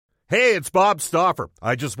Hey, it's Bob Stauffer.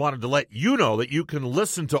 I just wanted to let you know that you can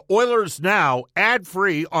listen to Oilers Now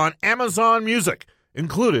ad-free on Amazon Music,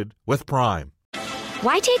 included with Prime.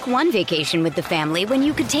 Why take one vacation with the family when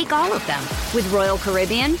you could take all of them? With Royal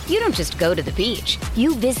Caribbean, you don't just go to the beach.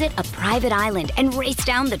 You visit a private island and race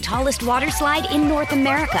down the tallest water slide in North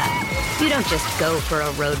America. You don't just go for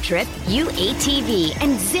a road trip. You ATV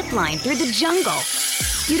and zip line through the jungle.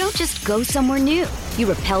 You don't just go somewhere new.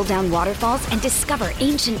 You rappel down waterfalls and discover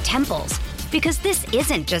ancient temples. Because this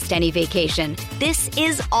isn't just any vacation. This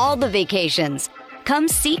is all the vacations. Come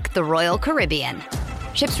seek the Royal Caribbean.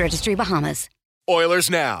 Ships Registry, Bahamas. Oilers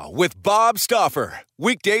Now with Bob Stauffer.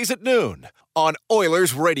 Weekdays at noon on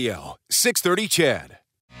Oilers Radio, 630 CHED.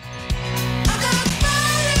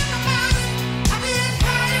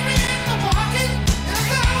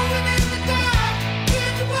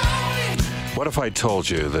 What if I told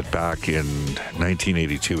you that back in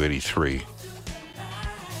 1982-83,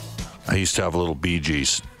 I used to have a little Bee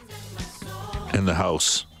Gees in the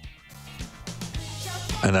house,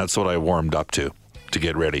 and that's what I warmed up to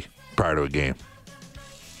get ready prior to a game.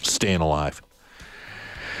 Staying alive.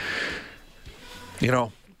 You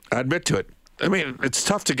know, I admit to it. I mean, it's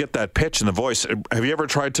tough to get that pitch in the voice. Have you ever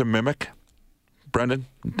tried to mimic, Brendan?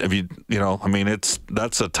 Have you know, I mean,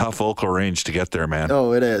 that's a tough vocal range to get there, man.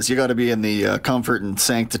 Oh, it is. You got to be in the comfort and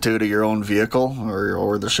sanctitude of your own vehicle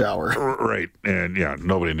or the shower. Right. And yeah,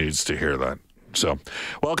 nobody needs to hear that. So,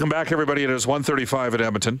 welcome back, everybody. It is 1:35 at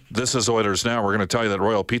Edmonton. This is Oilers Now. We're going to tell you that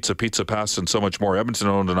Royal Pizza, Pasta, and so much more. Edmonton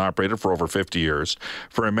owned and operated for over 50 years.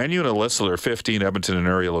 For a menu and a list of their 15 Edmonton and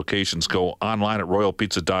area locations, go online at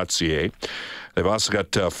royalpizza.ca. They've also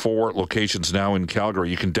got 4 locations now in Calgary.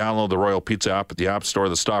 You can download the Royal Pizza app at the App Store.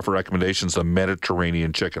 The Stauffer recommendations, the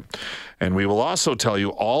Mediterranean chicken. And we will also tell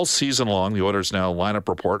you all season long, the Oilers Now lineup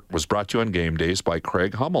report was brought to you on game days by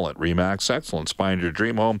Craig Hummel at RE/MAX Excellence. Find your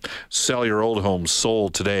dream home, sell your old home,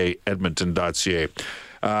 sold today, edmonton.ca.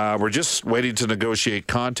 We're just waiting to negotiate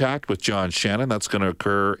contact with John Shannon. That's going to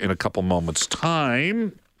occur in a couple moments'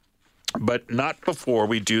 time. But not before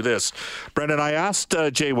we do this. Brendan, I asked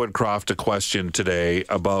Jay Woodcroft a question today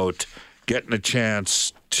about getting a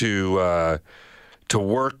chance to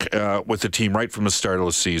work with the team right from the start of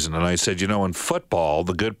the season. And I said, you know, in football,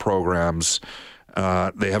 the good programs,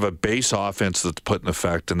 they have a base offense that's put in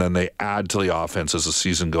effect, and then they add to the offense as the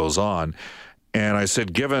season goes on. And I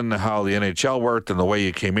said, given how the NHL worked and the way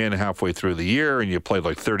you came in halfway through the year and you played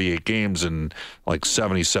like 38 games in like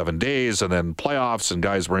 77 days and then playoffs and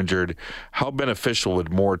guys were injured, how beneficial would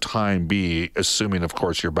more time be, assuming, of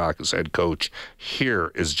course, you're back as head coach?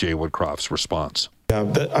 Here is Jay Woodcroft's response. Yeah,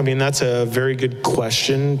 that's a very good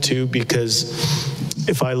question, too, because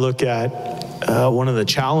if I look at one of the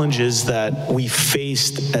challenges that we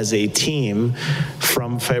faced as a team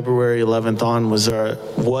from February 11th on was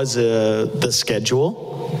the schedule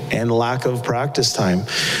and lack of practice time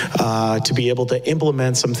to be able to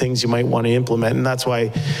implement some things you might want to implement. And that's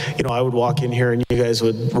why, you know, I would walk in here and you guys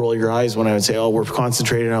would roll your eyes when I would say, oh, we're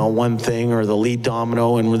concentrating on one thing or the lead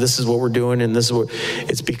domino and this is what we're doing and this is what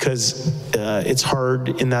it's because it's hard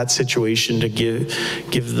in that situation to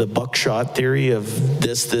give the buckshot theory of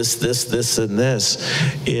this, and this.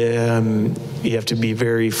 You have to be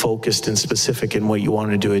very focused and specific in what you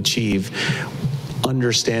wanted to achieve.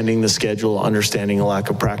 Understanding the schedule, understanding a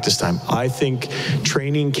lack of practice time. I think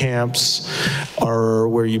training camps are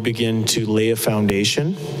where you begin to lay a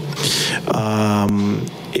foundation.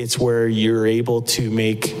 It's where you're able to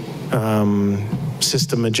make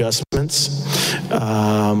system adjustments.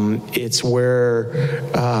 It's where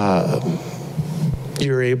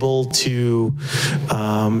you're able to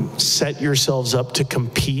set yourselves up to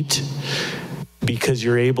compete because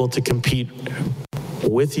you're able to compete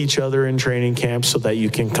with each other in training camp so that you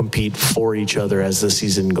can compete for each other as the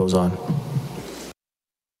season goes on.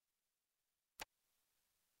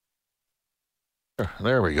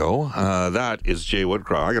 There we go. That is Jay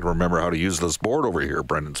Woodcroft. I got to remember how to use this board over here,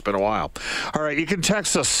 Brendan. It's been a while. All right, you can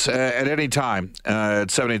text us at any time at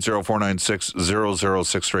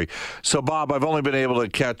 780-496-0063. So, Bob, I've only been able to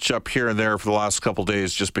catch up here and there for the last couple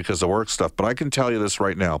days just because of work stuff, but I can tell you this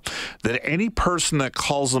right now, that any person that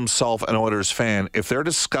calls themselves an Oilers fan, if they're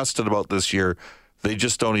disgusted about this year, they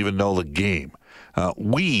just don't even know the game.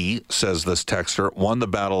 We, says this texter, won the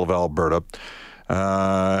Battle of Alberta.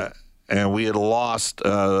 And we had lost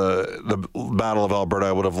the Battle of Alberta,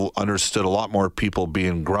 I would have understood a lot more people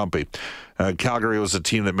being grumpy. Calgary was a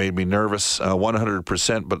team that made me nervous,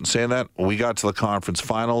 100%. But in saying that, we got to the conference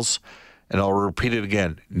finals, and I'll repeat it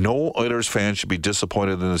again, no Oilers fan should be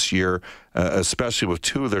disappointed in this year, especially with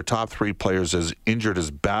two of their top three players as injured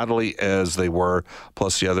as badly as they were,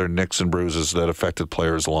 plus the other nicks and bruises that affected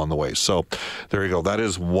players along the way. So there you go. That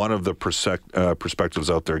is one of the perspectives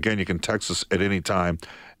out there. Again, you can text us at any time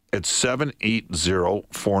at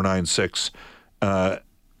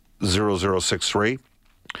 780-496-0063.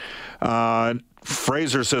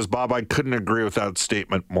 Fraser says, Bob, I couldn't agree with that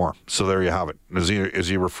statement more. So there you have it. Is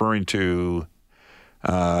he referring to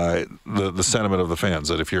the sentiment of the fans,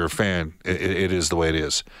 that if you're a fan, it is the way it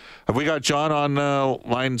is? Have we got John on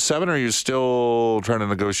line 7, or are you still trying to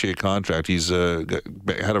negotiate a contract? He's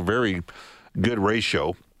had a very good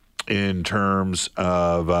ratio in terms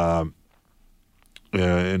of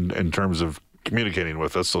in terms of communicating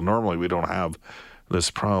with us. So normally we don't have this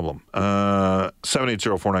problem.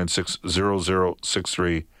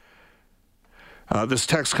 780-496-0063. This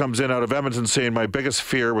text comes in out of Edmonton saying, my biggest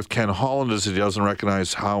fear with Ken Holland is that he doesn't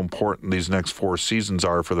recognize how important these next 4 seasons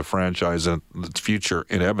are for the franchise and its future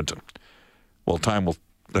in Edmonton. Well, Ken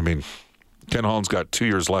Holland's got 2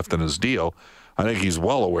 years left in his deal. I think he's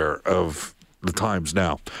well aware of the times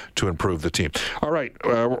now to improve the team. All right,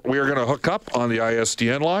 we are going to hook up on the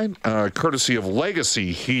ISDN line, courtesy of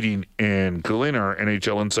Legacy Heating and Cooling. Our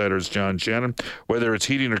NHL insider is John Shannon. Whether it's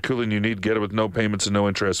heating or cooling you need, get it with no payments and no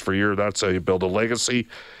interest for a year. That's how you build a legacy.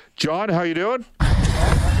 John, how you doing?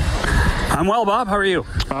 I'm well, Bob. How are you?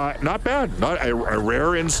 Not bad. Not a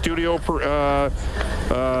rare in-studio,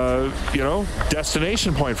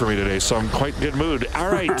 destination point for me today, so I'm quite in good mood.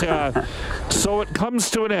 All right, so it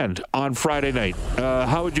comes to an end on Friday night.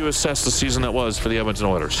 How would you assess the season that was for the Edmonton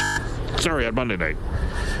Oilers? Sorry, on Monday night.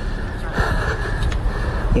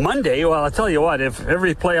 Monday? Well, I'll tell you what, if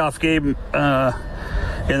every playoff game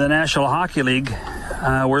in the National Hockey League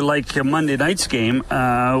were like a Monday night's game,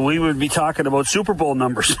 we would be talking about Super Bowl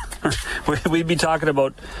numbers. We'd be talking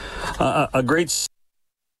about a great...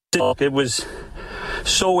 It was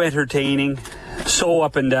so entertaining, so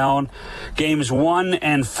up and down. Games 1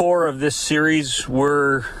 and 4 of this series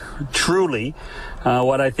were truly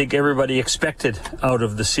what I think everybody expected out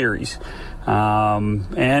of the series. And,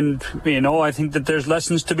 I think that there's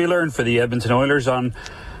lessons to be learned for the Edmonton Oilers on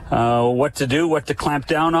what to do, what to clamp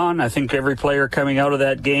down on. I think every player coming out of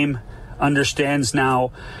that game understands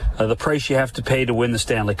now the price you have to pay to win the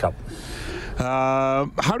Stanley Cup.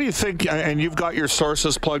 How do you think, and you've got your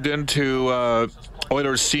sources plugged into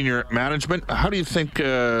Oilers senior management, how do you think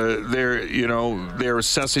they're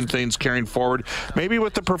assessing things carrying forward, maybe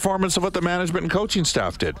with the performance of what the management and coaching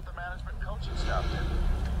staff did?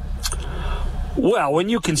 Well, when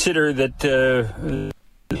you consider that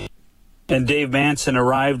and Dave Manson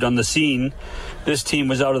arrived on the scene, this team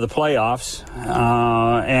was out of the playoffs,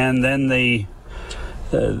 and then the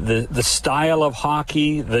style of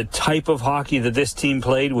hockey, the type of hockey that this team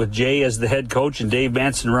played with Jay as the head coach and Dave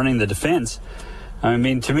Manson running the defense. I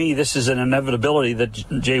mean, to me, this is an inevitability that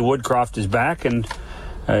Jay Woodcroft is back and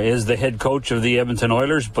is the head coach of the Edmonton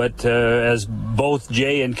Oilers. But as both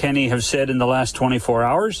Jay and Kenny have said in the last 24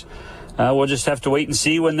 hours, we'll just have to wait and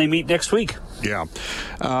see when they meet next week. Yeah.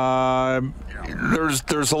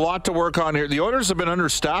 There's a lot to work on here. The Oilers have been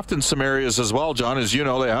understaffed in some areas as well, John. As you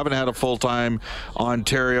know, they haven't had a full-time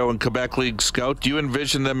Ontario and Quebec League scout. Do you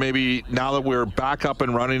envision them maybe, now that we're back up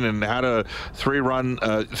and running and had a three-round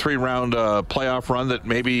playoff run, that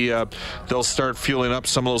maybe they'll start fueling up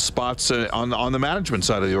some of those spots on the management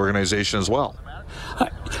side of the organization as well?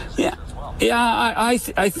 I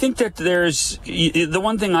think that there's the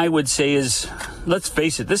one thing I would say is, let's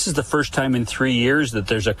face it, this is the first time in 3 years that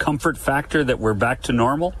there's a comfort factor that we're back to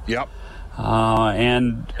normal. Yep.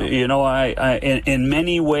 And I in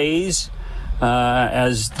many ways,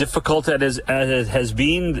 as difficult as it has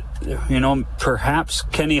been, perhaps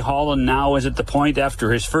Kenny Holland now is at the point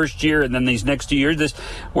after his first year and then these next 2 years,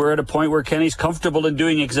 we're at a point where Kenny's comfortable in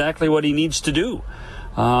doing exactly what he needs to do.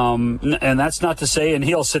 And that's not to say, and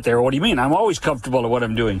he'll sit there, what do you mean? I'm always comfortable at what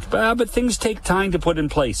I'm doing. But things take time to put in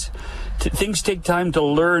place. Things take time to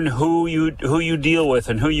learn who you deal with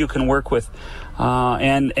and who you can work with,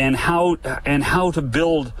 and how to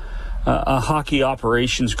build a hockey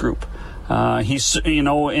operations group.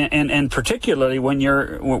 And particularly when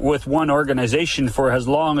you're with one organization for as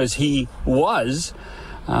long as he was,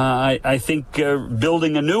 I think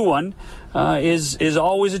building a new one is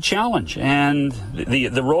always a challenge, and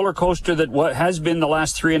the roller coaster that has been the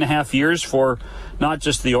last 3.5 years for not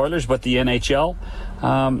just the Oilers but the NHL.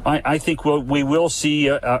 I think we will see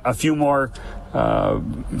a few more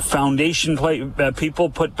foundation people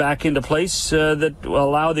put back into place that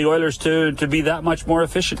allow the Oilers to be that much more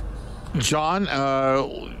efficient. John,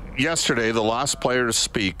 yesterday, the last player to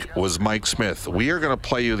speak was Mike Smith. We are going to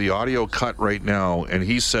play you the audio cut right now, and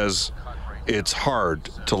he says it's hard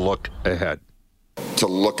to look ahead. To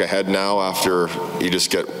look ahead now after you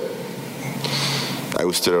just get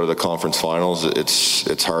ousted out of the conference finals,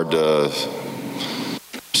 it's hard to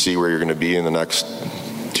see where you're going to be in the next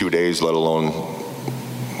 2 days, let alone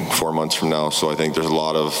 4 months from now. So I think there's a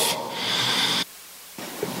lot of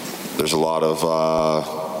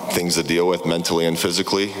things to deal with mentally and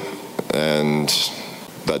physically, and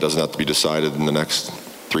that doesn't have to be decided in the next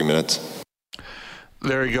 3 minutes.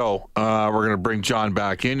 There you go. We're going to bring John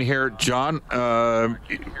back in here. John,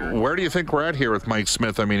 where do you think we're at here with Mike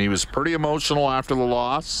Smith? I mean, he was pretty emotional after the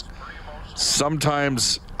loss.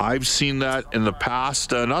 Sometimes I've seen that in the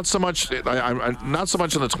past. Not so much in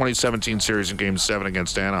the 2017 series in Game 7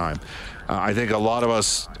 against Anaheim. I think a lot of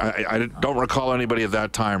us, I don't recall anybody at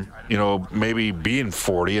that time, maybe being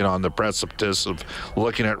 40 and on the precipice of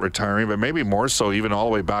looking at retiring, but maybe more so even all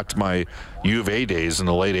the way back to my U of A days in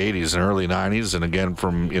the late 80s and early 90s, and again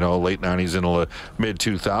from, late 90s into the mid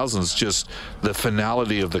 2000s, just the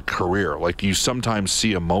finality of the career. Like, you sometimes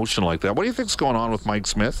see emotion like that. What do you think's going on with Mike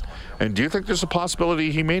Smith? And do you think there's a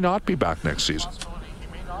possibility he may not be back next season?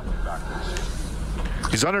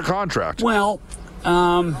 He's under contract. Well,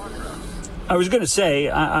 I was going to say,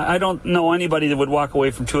 I don't know anybody that would walk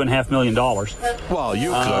away from $2.5 million. Well,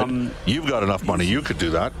 you could. You've got enough money. You could do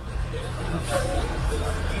that.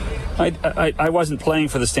 I wasn't playing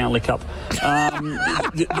for the Stanley Cup.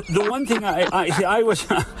 The one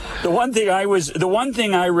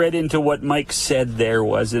thing I read into what Mike said there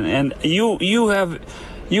was, and you have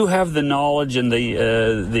the knowledge and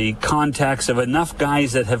the contacts of enough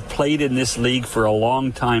guys that have played in this league for a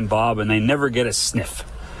long time, Bob, and they never get a sniff.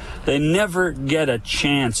 They never get a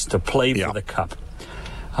chance to play for the Cup.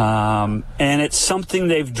 And it's something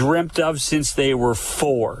they've dreamt of since they were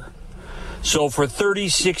 4. So for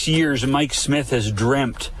 36 years, Mike Smith has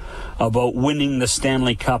dreamt about winning the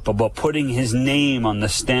Stanley Cup, about putting his name on the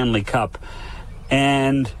Stanley Cup.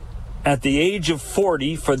 And at the age of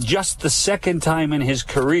 40, for just the second time in his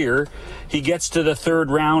career, he gets to the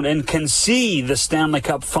third round and can see the Stanley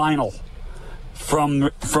Cup final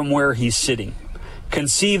from where he's sitting. Can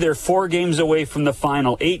see they're 4 games away from the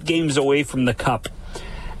final, 8 games away from the Cup.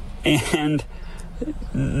 And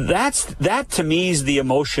that to me is the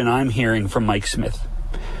emotion I'm hearing from Mike Smith.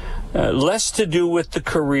 Less to do with the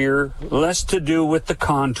career, less to do with the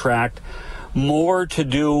contract, more to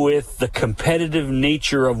do with the competitive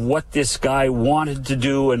nature of what this guy wanted to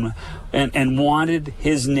do and wanted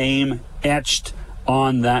his name etched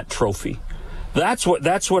on that trophy. That's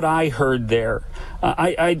what I heard there.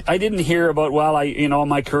 I didn't hear about,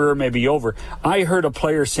 my career may be over. I heard a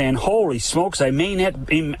player saying, "Holy smokes, I may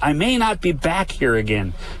not be back here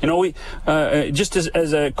again." Just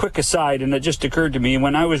as a quick aside, and it just occurred to me,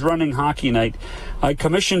 when I was running Hockey Night, I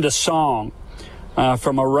commissioned a song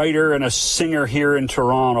from a writer and a singer here in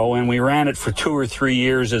Toronto, and we ran it for 2 or 3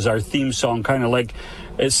 years as our theme song, kind of like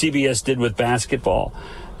as CBS did with basketball.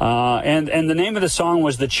 And the name of the song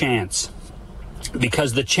was "The Chance."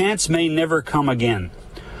 Because the chance may never come again.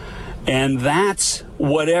 And that's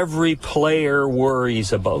what every player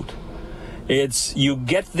worries about. It's you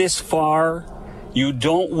get this far, you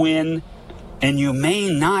don't win, and you may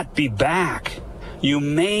not be back. You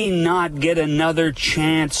may not get another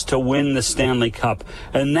chance to win the Stanley Cup.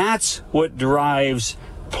 And that's what drives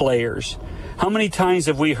players. How many times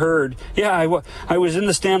have we heard, I was in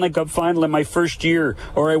the Stanley Cup final in my first year,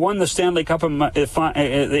 or I won the Stanley Cup in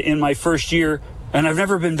my first year, and I've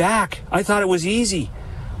never been back. I thought it was easy.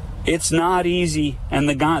 It's not easy, and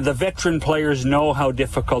the veteran players know how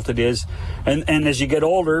difficult it is. And as you get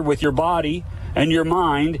older with your body and your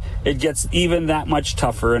mind, it gets even that much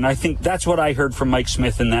tougher. And I think that's what I heard from Mike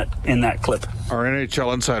Smith in that clip. Our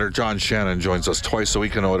NHL insider John Shannon joins us twice a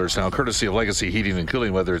week in Oilers Now, courtesy of Legacy Heating and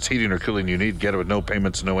Cooling. Whether it's heating or cooling you need, get it with no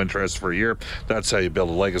payments, no interest for a year. That's how you build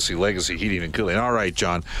a legacy Heating and Cooling. All right,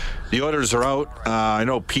 John. The Oilers are out. I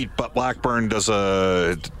know Pete Blackburn does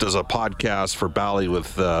a podcast for Bally with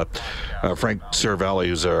Frank Cervelli,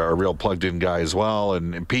 who's a real plugged-in guy as well.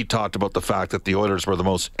 And Pete talked about the fact that the Oilers were the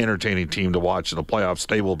most entertaining team to watch in the playoffs.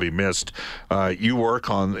 They will be missed. You work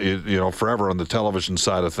on, forever on the television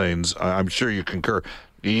side of things. I'm sure you concur.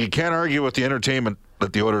 You can't argue with the entertainment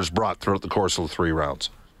that the Oilers brought throughout the course of the 3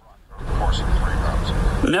 rounds.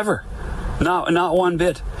 Never. Not one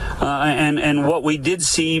bit. And what we did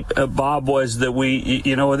see, Bob, was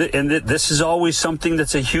that this is always something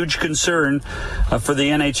that's a huge concern for the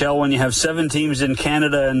NHL when you have 7 teams in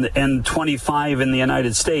Canada and 25 in the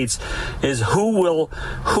United States, is who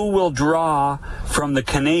will draw from the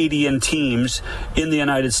Canadian teams in the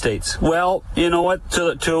United States. Well, you know what?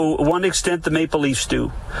 To one extent, the Maple Leafs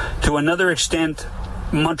do. To another extent,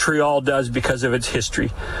 Montreal does because of its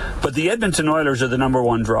history. But the Edmonton Oilers are the number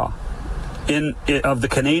one draw of the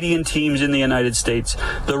Canadian teams in the United States.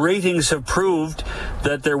 The ratings have proved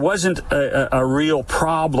that there wasn't a real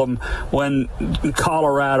problem when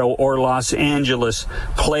Colorado or Los Angeles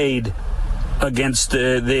played against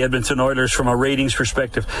the Edmonton Oilers from a ratings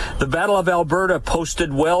perspective. The Battle of Alberta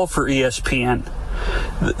posted well for ESPN.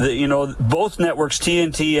 Both networks,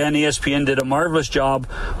 TNT and ESPN, did a marvelous job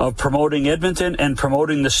of promoting Edmonton and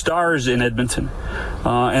promoting the Stars in Edmonton.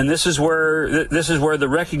 And this is where the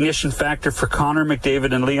recognition factor for Connor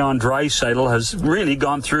McDavid and Leon Draisaitl has really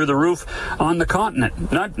gone through the roof on the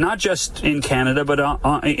continent, not just in Canada, but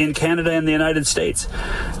in Canada and the United States.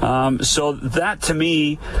 So that, to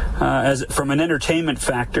me, as from an entertainment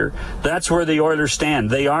factor, that's where the Oilers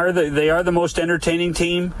stand. They are the most entertaining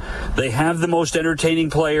team. They have the most entertaining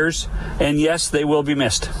players, and yes, they will be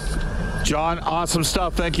missed. John, awesome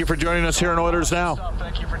stuff. Thank you for joining us here in Oilers Now.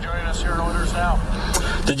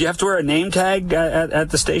 Did you have to wear a name tag at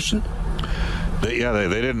the station? They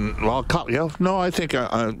didn't. Well, no, I think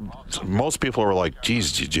most people were like,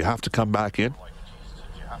 geez, did you have to come back in?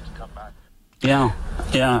 Yeah,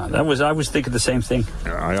 I was thinking the same thing.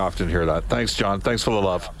 I often hear that. Thanks, John. Thanks for the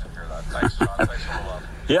love.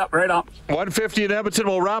 Yep, right on. 150 in Edmonton.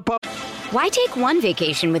 We'll wrap up. Why take one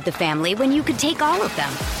vacation with the family when you could take all of them?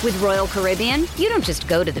 With Royal Caribbean, you don't just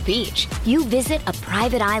go to the beach. You visit a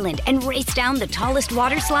private island and race down the tallest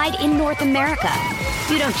water slide in North America.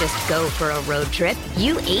 You don't just go for a road trip.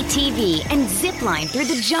 You ATV and zip line through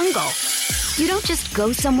the jungle. You don't just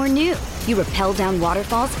go somewhere new. You rappel down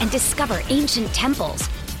waterfalls and discover ancient temples.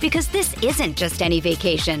 Because this isn't just any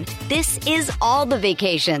vacation. This is all the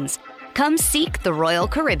vacations. Come seek the Royal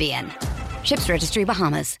Caribbean. Ships Registry,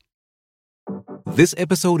 Bahamas. This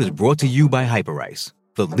episode is brought to you by Hyperice,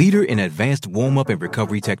 the leader in advanced warm-up and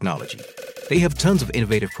recovery technology. They have tons of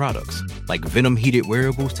innovative products, like Venom-heated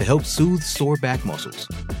wearables to help soothe sore back muscles,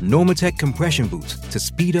 Normatec compression boots to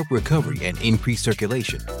speed up recovery and increase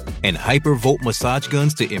circulation, and Hypervolt massage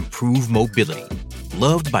guns to improve mobility.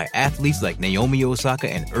 Loved by athletes like Naomi Osaka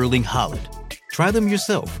and Erling Haaland. Try them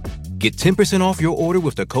yourself. Get 10% off your order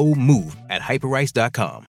with the code MOVE at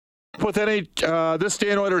Hyperice.com. With this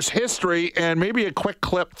day in Oilers history, and maybe a quick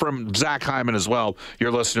clip from Zach Hyman as well.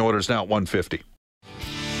 You're listening to Oilers Now at 150.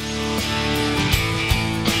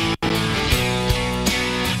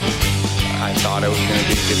 I thought I was going to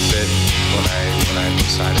be a good fit when I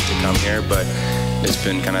decided to come here, but it's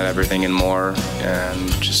been kind of everything and more, and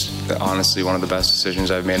just honestly one of the best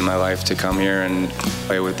decisions I've made in my life to come here and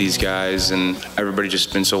play with these guys. And everybody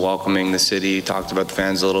just been so welcoming. The city talked about the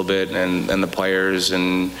fans a little bit, and the players,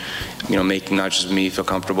 and making not just me feel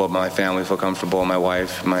comfortable, but my family feel comfortable, my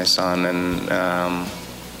wife, my son, and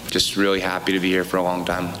just really happy to be here for a long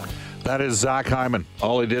time. That is Zach Hyman.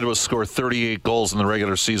 All he did was score 38 goals in the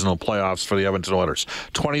regular seasonal playoffs for the Edmonton Oilers.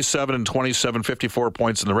 27 and 27, 54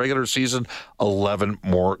 points in the regular season, 11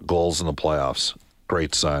 more goals in the playoffs.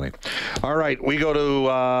 Great signing. All right, we go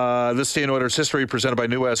to this day in Oilers history presented by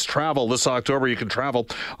New West Travel. This October, you can travel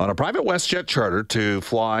on a private WestJet charter to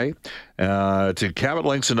fly to Cabot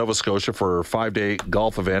Links in Nova Scotia for a 5-day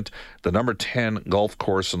golf event, the number 10 golf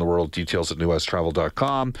course in the world. Details at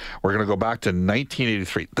newwesttravel.com. We're going to go back to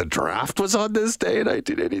 1983. The draft was on this day in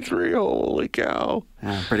 1983. Holy cow.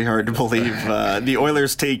 Pretty hard to believe. The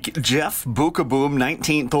Oilers take Jeff Bukaboom,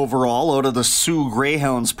 19th overall out of the Sioux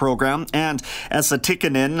Greyhounds program, and Esa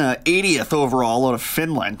Tikkanen, 80th overall out of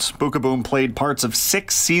Finland. Bukaboom played parts of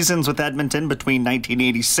 6 seasons with Edmonton between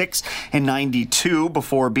 1986 and 92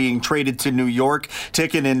 before being traded to New York.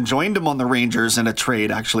 Tikkanen joined him on the Rangers in a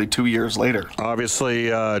trade actually 2 years later. Obviously,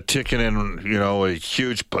 Tikkanen, a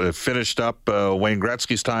huge, finished up Wayne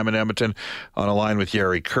Gretzky's time in Edmonton on a line with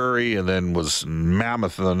Jari Kurri, and then was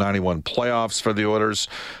mammoth in the 91 playoffs for the Oilers.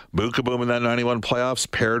 Bukaboom in that 91 playoffs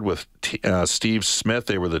paired with Steve Smith.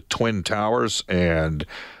 They were the Twin Towers, and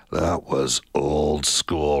that was old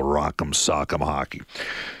school rock'em sock'em hockey.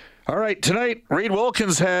 All right, tonight, Reed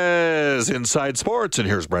Wilkins has Inside Sports, and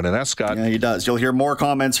here's Brendan Escott. Yeah, he does. You'll hear more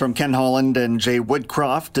comments from Ken Holland and Jay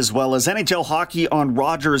Woodcroft, as well as NHL hockey on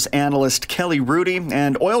Rogers analyst Kelly Rudy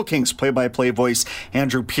and Oil Kings play-by-play voice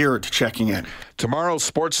Andrew Peart checking in. Tomorrow,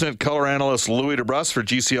 Sportsnet color analyst Louis DeBrusk for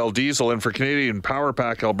GCL Diesel, and for Canadian Power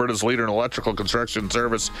Pack, Alberta's leader in electrical construction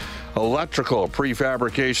service, electrical,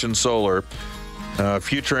 prefabrication, solar,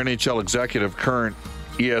 future NHL executive, current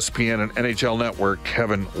ESPN and NHL Network,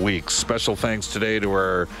 Kevin Weeks. Special thanks today to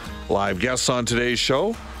our live guests on today's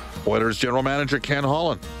show, Oilers General Manager Ken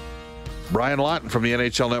Holland, Brian Lawton from the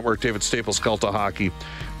NHL Network, David Staples, Cult of Hockey,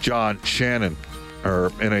 John Shannon, our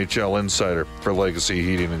NHL insider for Legacy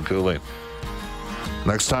Heating and Cooling.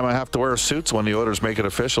 Next time I have to wear suits when the Oilers make it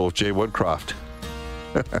official with Jay Woodcroft.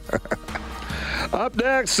 Up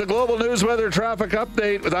next, the Global News Weather Traffic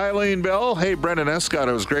Update with Eileen Bell. Hey, Brendan Escott,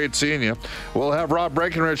 it was great seeing you. We'll have Rob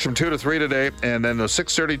Breckenridge from 2 to 3 today, and then the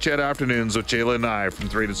 6:30 Chet Afternoons with Jayla and I from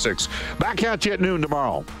 3 to 6. Back at you at noon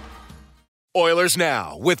tomorrow. Oilers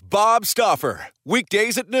Now with Bob Stauffer.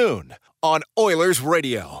 Weekdays at noon on Oilers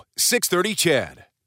Radio, 630 Ched.